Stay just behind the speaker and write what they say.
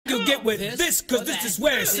can get with this, cause this is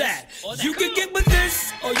where it's at. You can get with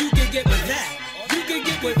this, or you can get with that. You can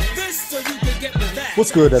get with this, or you can get with that.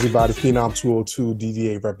 What's good, everybody? Phenom 202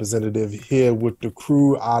 DDA representative here with the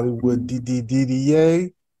crew, Hollywood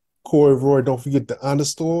DDA, Corey Roy. Don't forget the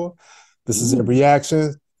underscore. This is a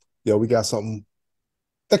reaction. Yo, we got something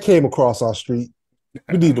that came across our street.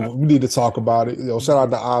 We need to talk about it. Yo, shout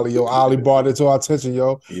out to Ollie. Yo, Ollie brought it to our attention,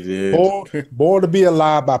 yo. He did. Born to Be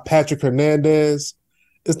Alive by Patrick Hernandez.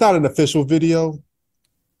 It's not an official video,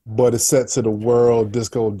 but it's set to the World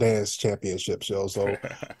Disco Dance Championships, yo. So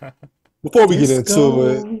before we get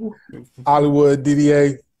into it, Hollywood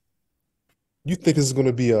DDA, you think this is going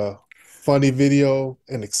to be a funny video,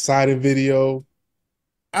 an exciting video?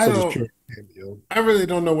 I really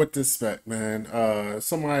don't know what to expect, man.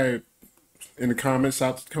 Somebody in the comments,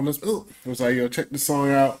 it was like, yo, check the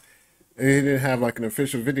song out. And he didn't have like an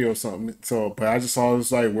official video or something. So, but I just saw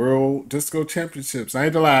this like World Disco Championships. I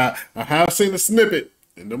ain't gonna lie, I have seen a snippet,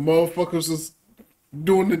 and the motherfuckers was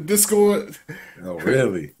doing the disco. Oh,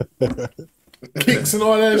 really? Kicks and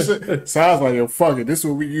all that shit. So I was like, yo, fuck it, this is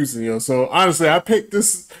what we using, yo. So honestly, I picked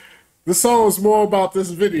this. The song is more about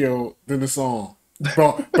this video than the song.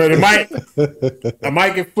 But I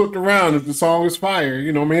might get flipped around if the song is fire.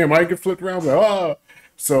 You know what I mean? It might get flipped around, but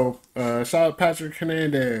So shout out Patrick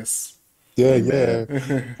Hernandez. Yeah.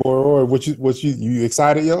 Or what you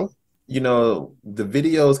excited, yo? You know, the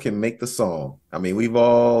videos can make the song. I mean, we've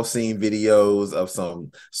all seen videos of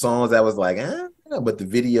some songs that was like, but the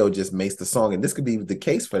video just makes the song, and this could be the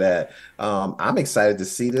case for that. I'm excited to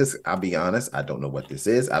see this. I'll be honest, I don't know what this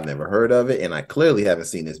is. I've never heard of it, and I clearly haven't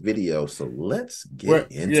seen this video. So let's get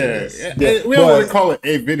into this. Yeah. We don't want to call it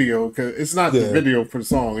a video because it's not the video for the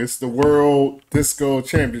song. It's the World Disco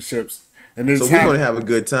Championships, and so we're going to have a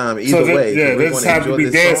good time either way. Yeah, we're going to have to be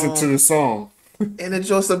dancing to the song. And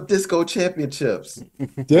enjoy some disco championships.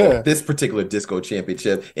 Yeah. This particular disco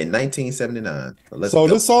championship in 1979. So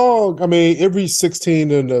this song, I mean, it reached 16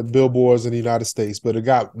 in the billboards in the United States, but it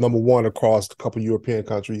got #1 across a couple European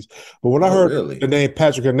countries. But when I heard the name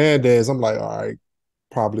Patrick Hernandez, I'm like, all right,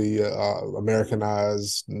 probably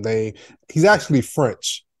Americanized name. He's actually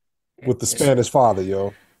French with the Spanish father,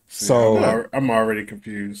 yo. So I'm already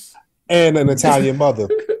confused. And an Italian mother.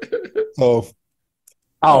 So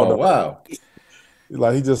I don't know. Wow.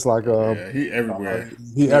 Like he just like he everywhere.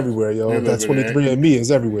 He everywhere, yo. That 23andMe is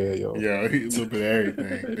everywhere, yo. Yeah, he's a little bit of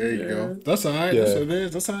everything. There you go. That's all right. That's what it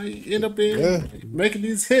is. That's how you end up making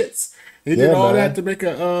these hits. He did all that to make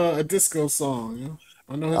a disco song. You know?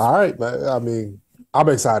 I know. All right, man. I mean, I'm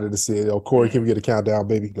excited to see it. Yo, Corey, can we get a countdown,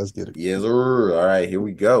 baby? Let's get it. Yes, sir. All right, here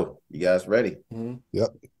we go. You guys ready? Mm-hmm.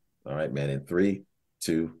 Yep. All right, man. In 3,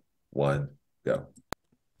 2, 1, go.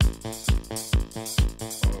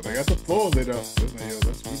 They got the floor lit up.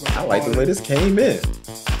 I like the way this came in.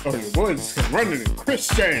 Oh, your boy just came running in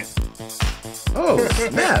Christian. Oh,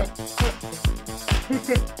 snap.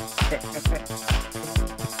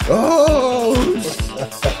 Oh.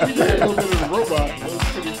 Yeah, a little bit of the robot.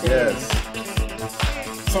 Yes.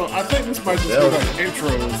 So I think this might just be like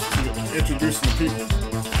intros to introducing the people.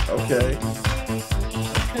 Okay.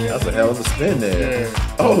 That's a hell of a spin there.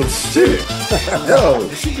 Yeah. Oh, shit. Yo.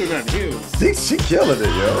 She did that heels. She killing it,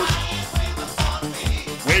 yo.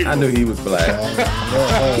 I knew he was black.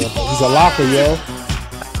 He's a locker, yo.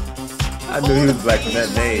 I knew he was black from that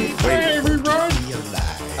name. Hey, we run.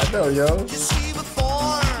 I know, yo.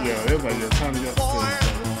 Yeah, it was like your time to get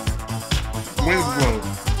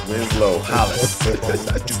Winslow Hollis.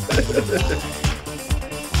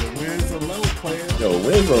 Winslow player. Yo,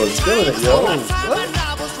 Winslow is killing it, yo.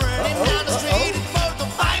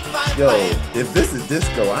 Yo, if this is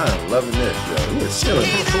disco, I am loving this, yo. He is killing it.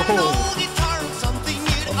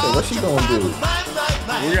 Okay, what's she gonna do?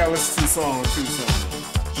 We gotta listen to the song too, so.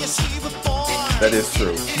 That is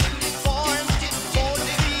true.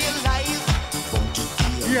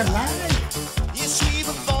 Be alive.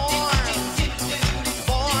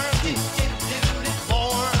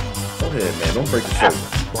 Go ahead, man. Don't break the shoulder.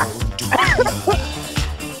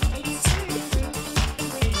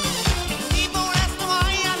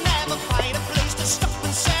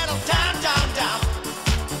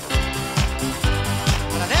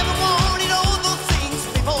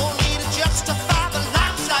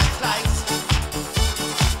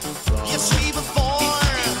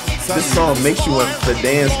 This song makes you want to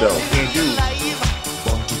dance, though. Yeah, dude.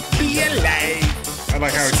 Be alive. I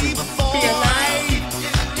like how it's be alive.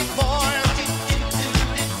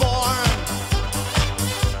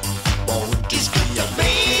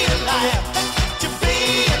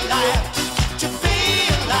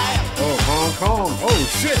 Oh, Hong Kong. Oh,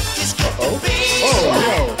 shit. Uh-oh. Oh,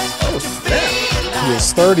 yo. Oh, snap. getting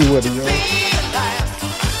sturdy with it, yo.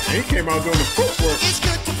 He came out doing the footwork.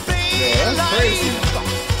 Yeah, that's crazy.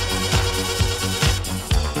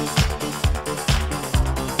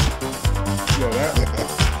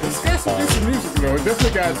 It's got some decent music, though. It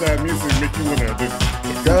definitely got that music that make you want to do.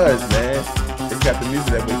 It does, man. It's got the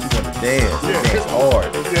music that makes you want to dance. Yeah. Dance hard.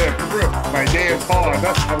 Yeah, for real. Like dance hard.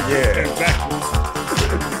 That's how we dance backwards.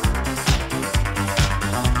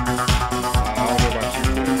 I don't know about you,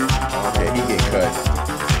 man. Okay, he get cut.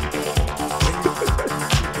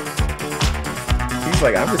 He's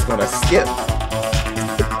like, I'm just gonna skip.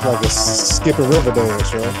 Like a skipping river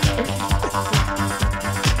dance, yo.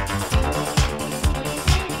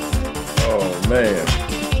 Oh man.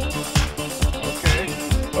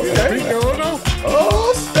 Okay.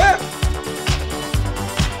 Oh snap!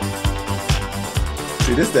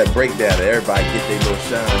 See, this is that breakdown that everybody get their little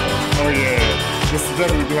shine on. Oh yeah, this is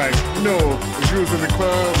definitely like, you know, if you was in the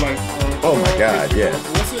club, like. Oh my God, yeah.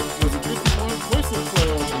 What's it? Was it 51? What's the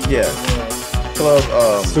club? Yeah. Club.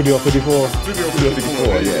 Studio 54. Studio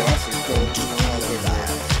 54. Yeah.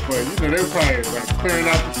 But you know, they were probably like clearing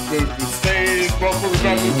out the stage, bumpers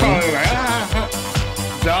out. They probably like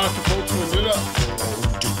John Travolta it up.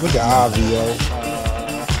 Look at Avi, yo.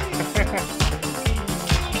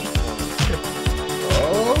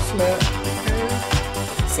 Oh snap!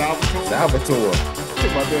 Salvatore.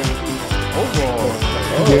 Overall.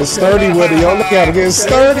 Getting sturdy with it, yo. Look at him getting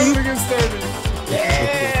sturdy.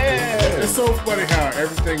 Yeah. It's so funny how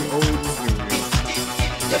everything old is new.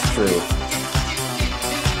 That's true.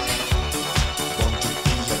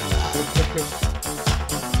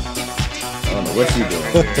 I don't know what you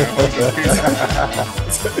doing.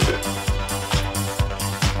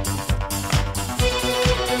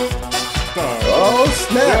 Oh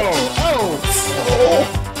snap!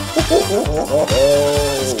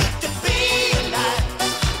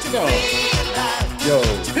 Yo,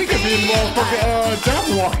 he could be in motherfucking job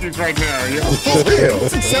walkings right now, yo. For real.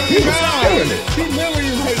 He's 79. He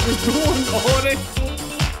literally like just doing all that.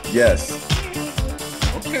 Yes.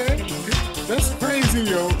 Okay. That's crazy,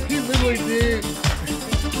 yo. He literally did.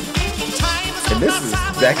 And this is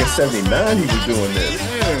back in '79 he was doing this.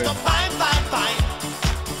 Yeah.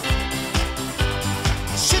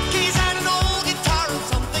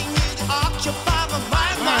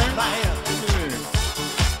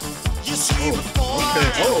 Okay.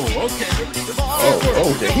 Oh,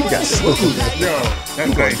 he got the moves. Yo,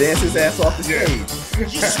 He's gonna dance his ass off the stage.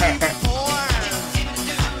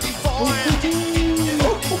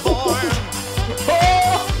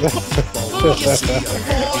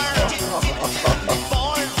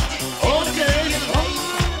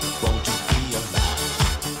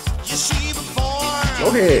 Go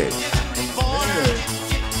ahead.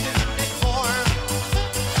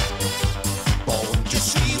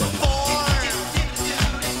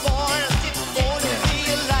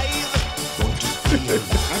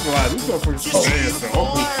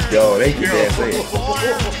 Yo, they can dance it.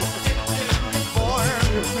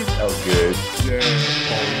 That was good.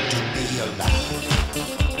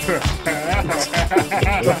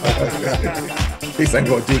 At least I'm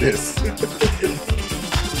gonna do this.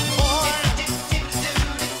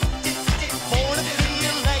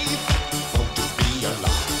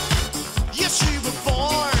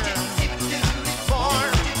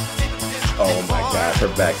 Oh my God, her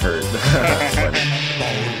back hurt.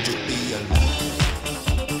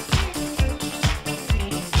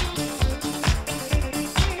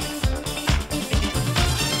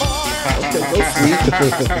 Okay, go sweet.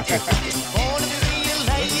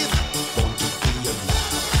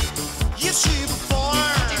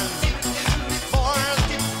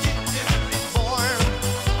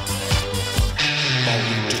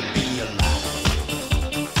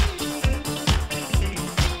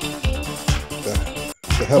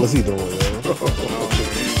 The hell is he doing, yo?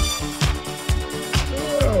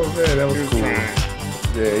 Oh man, that was cool.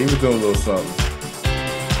 Yeah, he was doing a little something.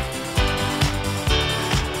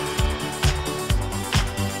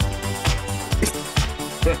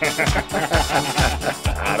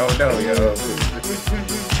 I don't know, yo.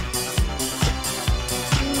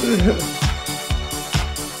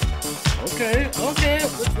 Okay.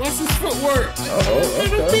 What's his footwork?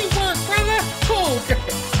 Okay. Feetwork, brother. Cool.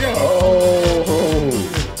 Yo.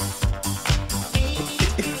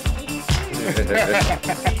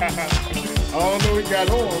 I don't know what he got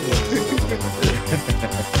on.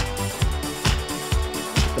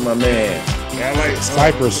 My man. Yeah, I like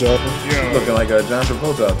Cypress, yo. Yeah. Looking like a John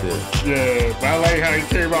Travolta out there. Yeah, but I like how he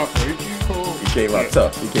came out. He came out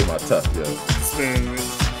tough. He came out tough, yo. Spinning it.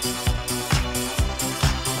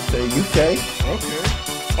 Say UK. Okay.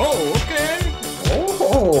 Oh, okay.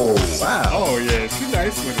 Oh, wow. Oh yeah, she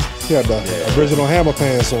nice with it. She had the original Hammer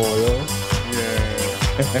pants on, yo. Yeah.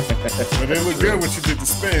 But it looked good when she did the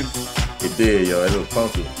spin. It did, yo. It was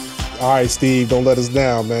funky. All right, Steve, don't let us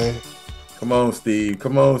down, man. Come on, Steve.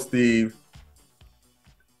 Come on, Steve.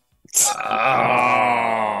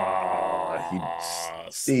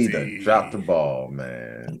 Steve done dropped the ball,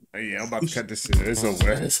 man. Yeah, I'm about to cut this shit. It's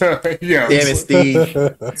over. Yeah. Damn it, Steve.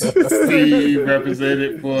 Steve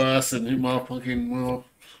represented for us and he motherfucking well.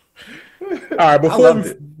 All right,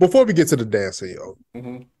 before we get to the dancing, yo,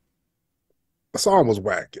 the song was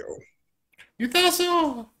whack, yo. You thought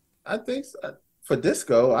so? I think so. For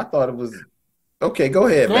disco, I thought it was okay. Go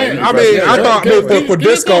ahead, man. I mean, I thought for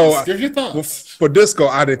disco, give your thoughts. For disco,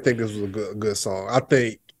 I didn't think this was a good song. I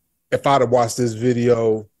think if I'd have watched this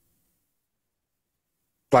video,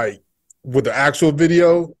 like with the actual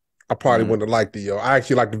video, I probably wouldn't have liked it, yo. I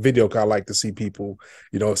actually like the video because I like to see people,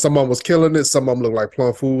 you know, some of them was killing it, some of them look like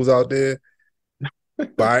plum fools out there.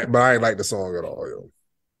 but I ain't like the song at all, yo.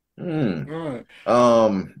 Right.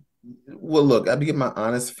 Well, look, I'll give my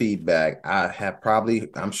honest feedback. I've heard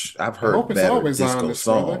better disco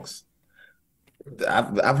songs.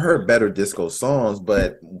 I've heard better disco songs,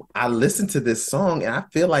 but I listened to this song and I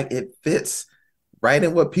feel like it fits right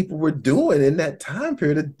in what people were doing in that time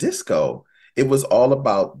period of disco. It was all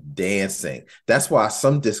about dancing. That's why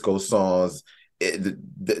some disco songs,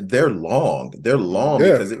 they're long. They're long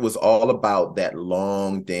because it was all about that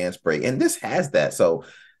long dance break. And this has that. So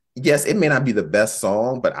yes, it may not be the best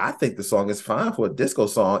song, but I think the song is fine for a disco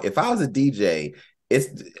song. If I was a DJ,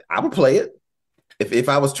 I would play it. If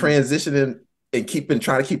I was transitioning and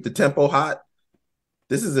trying to keep the tempo hot,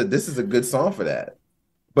 this is a good song for that.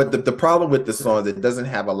 But the problem with the song is it doesn't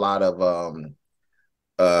have a lot of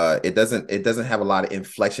it doesn't have a lot of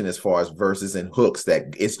inflection as far as verses and hooks.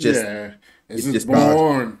 That it's just it's just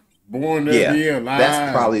born to be alive.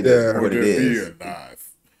 That's probably what it is.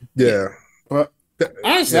 Yeah. But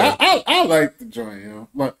honestly, I like the joint, you know.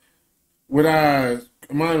 But would am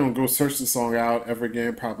I gonna go search the song out ever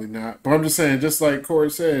again? Probably not. But I'm just saying, just like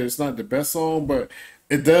Corey said, it's not the best song, but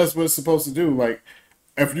it does what it's supposed to do. Like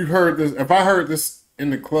if I heard this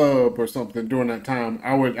in the club or something during that time,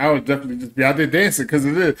 I would definitely just be out there dancing because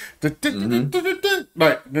it is the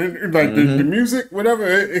music, whatever.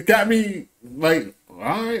 It got me like, all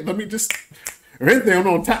right, let me just. If anything, I'm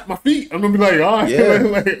gonna tap my feet. I'm gonna be like, all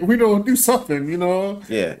right, like, we don't do something, you know?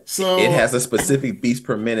 Yeah. So it has a specific beats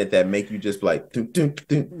per minute that make you just like do. I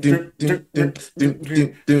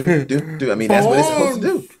mean, that's what it's supposed to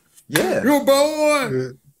do. Yeah. You're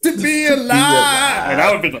born to be alive. And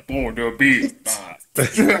I would be like, born to be alive.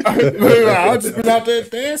 I'll just be out there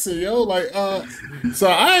dancing, yo. Like, so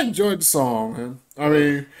I enjoyed the song, man. I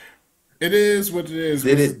mean, it is what it is.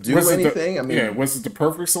 Did it do anything? I mean, was it the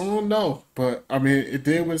perfect song? No, but I mean, it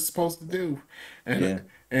did what it's supposed to do, and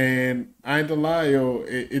I ain't gonna lie, yo.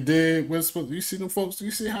 It did what it's supposed to. You see them folks?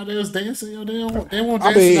 You see how they was dancing, yo? They won't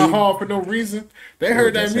dance in the hall for no reason. They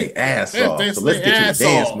heard that music. Ass off. So let's get to the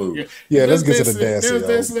dance move. Yeah, let's get to the dance. They was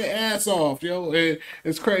dancing their ass off, yo. And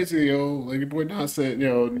it's crazy, yo. Like your boy Don said,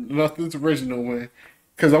 yo, nothing's original, man.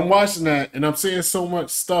 Because I'm watching that and I'm seeing so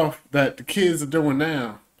much stuff that the kids are doing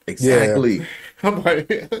now. Exactly. Yeah. I'm like,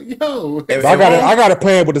 yo. I got it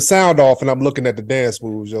playing with the sound off, and I'm looking at the dance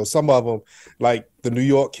moves, yo. Some of them, like the New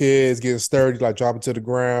York kids getting sturdy, like dropping to the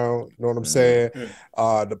ground. You know what I'm saying?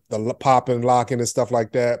 The popping, locking, and stuff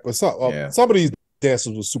like that. But some of these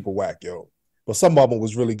dances was super whack, yo. But some of them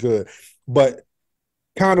was really good. But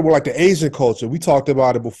kind of like the Asian culture, we talked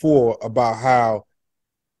about it before about how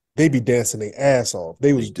they be dancing their ass off.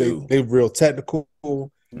 They real technical.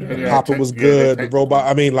 The popping was good. The robot,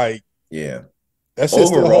 I mean, like, that shit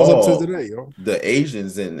still holds up to today, yo. The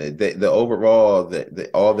Asians and the overall the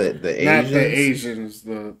Asians, not the Asians,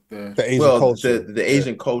 the Asian culture, the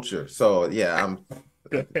Asian culture. So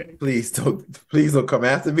please don't come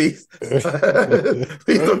after me.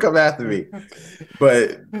 Please don't come after me.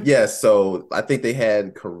 But so I think they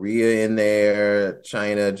had Korea in there,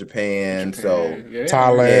 China, Japan. So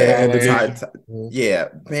Thailand,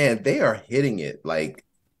 man, they are hitting it like.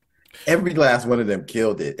 Every last one of them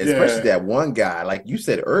killed it, especially that one guy. Like you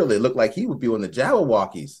said earlier, looked like he would be on the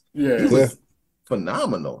Jabberwockies. Yeah, he was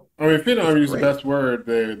phenomenal. I mean, if you don't use the best word,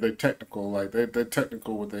 they're technical. Like they're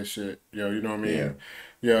technical with their shit. Yo, you know what I mean?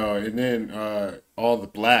 And then all the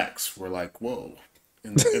blacks were like, whoa.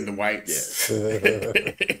 and the whites.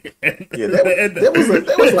 Yeah, there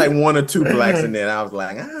was like one or two blacks in there. And I was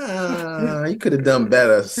like, you could have done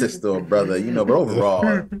better, sister or brother, you know. But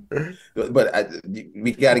overall,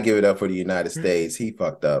 we got to give it up for the United States. He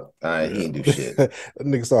fucked up. He didn't do shit. That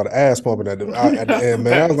nigga started ass pumping at the end,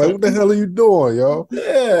 man. I was like, what the hell are you doing, yo?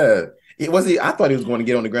 Yeah, I thought he was going to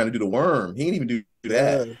get on the ground and do the worm. He didn't even do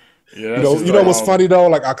that. Yeah, you know what's funny though?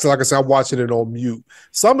 Like I said, I'm watching it on mute.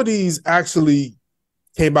 Some of these actually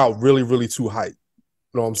came out really, really too hype.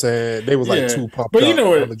 You know what I'm saying? They was like too pumped up on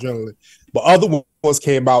adrenaline. But other ones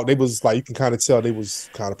came out, they was like, you can kind of tell they was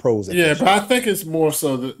kind of pros. But I think it's more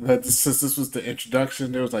so that since this was the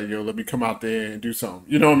introduction, they was like, yo, let me come out there and do something.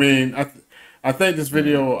 You know what I mean? I think this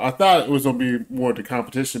video, I thought it was going to be more the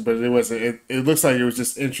competition, but it wasn't. It looks like it was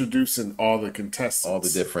just introducing all the contestants. All the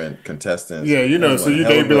different contestants. Yeah, you know, so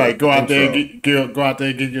they'd be like, go out there, get your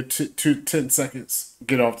 10 seconds,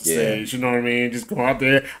 get off the stage. You know what I mean? Just go out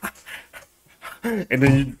there. And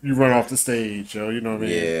then you run off the stage, yo. You know what I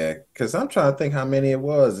mean? Yeah, because I'm trying to think how many it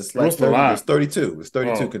was. It's like 30, it was 32. It was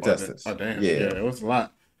 32 contestants. Oh, damn. Yeah, it was a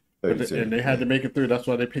lot. 32, and they had to make it through. That's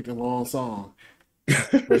why they picked a long song.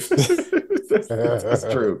 That's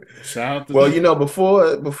true. Shout out to them. You know,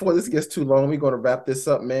 before this gets too long, we're going to wrap this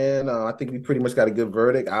up, man. I think we pretty much got a good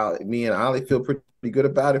verdict. Me and Ollie feel pretty good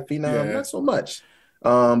about it. Phenom, not so much.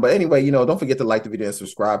 But anyway, you know, don't forget to like the video and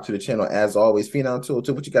subscribe to the channel. As always, Phenom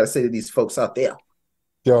 202, what you got to say to these folks out there?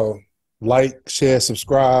 Yo, like, share,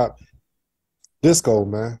 subscribe. Disco,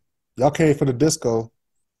 man. Y'all came for the disco.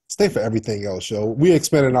 Stay for everything else, yo. We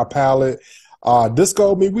expanded our palette.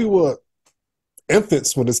 Disco, I mean, we were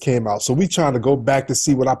infants when this came out, so we trying to go back to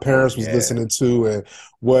see what our parents was listening to and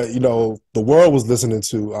what, you know, the world was listening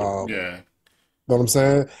to. Know what I'm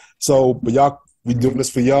saying? So, but y'all, we doing this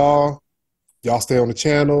for y'all. Y'all stay on the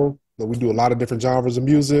channel. We do a lot of different genres of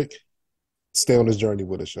music. Stay on this journey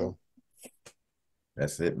with us, yo.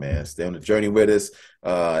 That's it, man. Stay on the journey with us.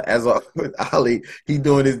 As with Ollie, he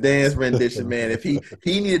doing his dance rendition, man. If he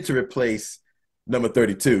needed to replace number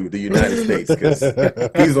 32, the United States, because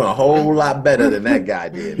he's doing a whole lot better than that guy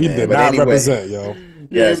did. He did not represent, yo.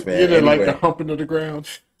 Yes, man. You did like the humping of the ground.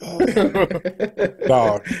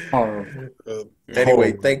 Dog.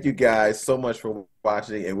 Anyway, thank you guys so much for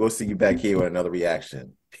watching, and we'll see you back here with another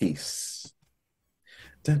reaction. Peace.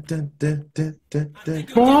 Dun, dun, dun, dun, dun, dun.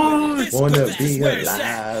 Wanna be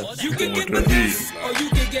alive. You can get with this, or you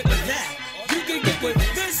can get with that. You can get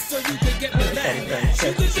with this, or you can get with that.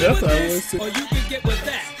 You can get with this, or you can get with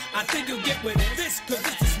that. I think you'll get with this, cause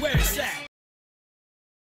this is where it's at.